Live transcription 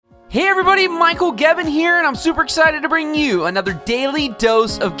Hey everybody, Michael Gebbin here, and I'm super excited to bring you another daily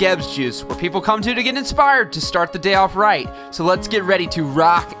dose of GEBBS Juice, where people come to get inspired to start the day off right. So let's get ready to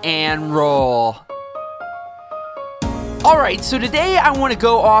rock and roll. Alright, so today I want to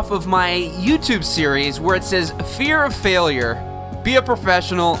go off of my YouTube series where it says, Fear of Failure, Be a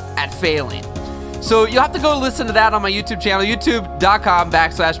Professional at Failing. So you'll have to go listen to that on my YouTube channel,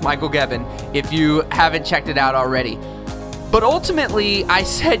 youtube.com/Michael Gebbin, if you haven't checked it out already. But ultimately, I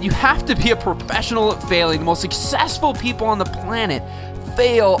said you have to be a professional at failing. The most successful people on the planet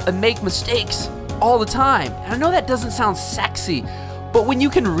fail and make mistakes all the time. And I know that doesn't sound sexy, but when you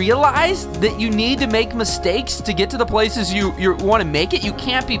can realize that you need to make mistakes to get to the places you want to make it, you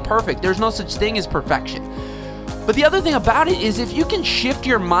can't be perfect. There's no such thing as perfection. But the other thing about it is if you can shift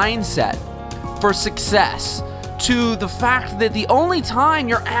your mindset for success to the fact that the only time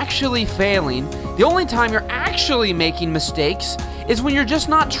you're actually failing, the only time you're actually making mistakes is when you're just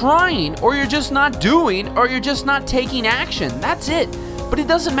not trying, or you're just not doing, or you're just not taking action. That's it. But it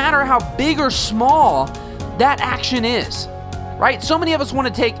doesn't matter how big or small that action is, right? So many of us want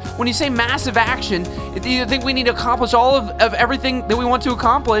to take, when you say massive action, you think we need to accomplish all of everything that we want to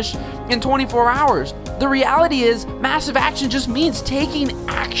accomplish in 24 hours. The reality is, massive action just means taking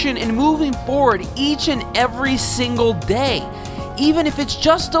action and moving forward each and every single day, even if it's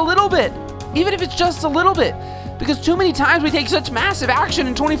just a little bit. Because too many times we take such massive action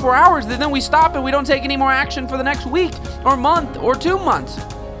in 24 hours that then we stop and we don't take any more action for the next week or month or 2 months.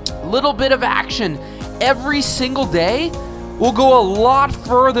 Little bit of action every single day will go a lot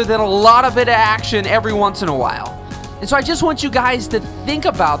further than a lot of bit of action every once in a while. And so I just want you guys to think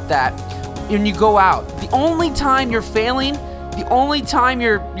about that when you go out. The only time you're failing, the only time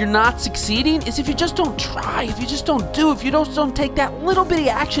you're not succeeding is if you just don't try, if you just don't do, if you don't take that little bitty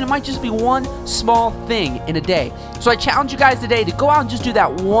action. It might just be one small thing in a day. So I challenge you guys today to go out and just do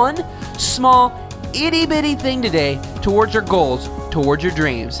that one small itty bitty thing today towards your goals, towards your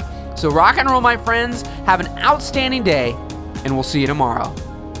dreams. So rock and roll, my friends. Have an outstanding day, and we'll see you tomorrow.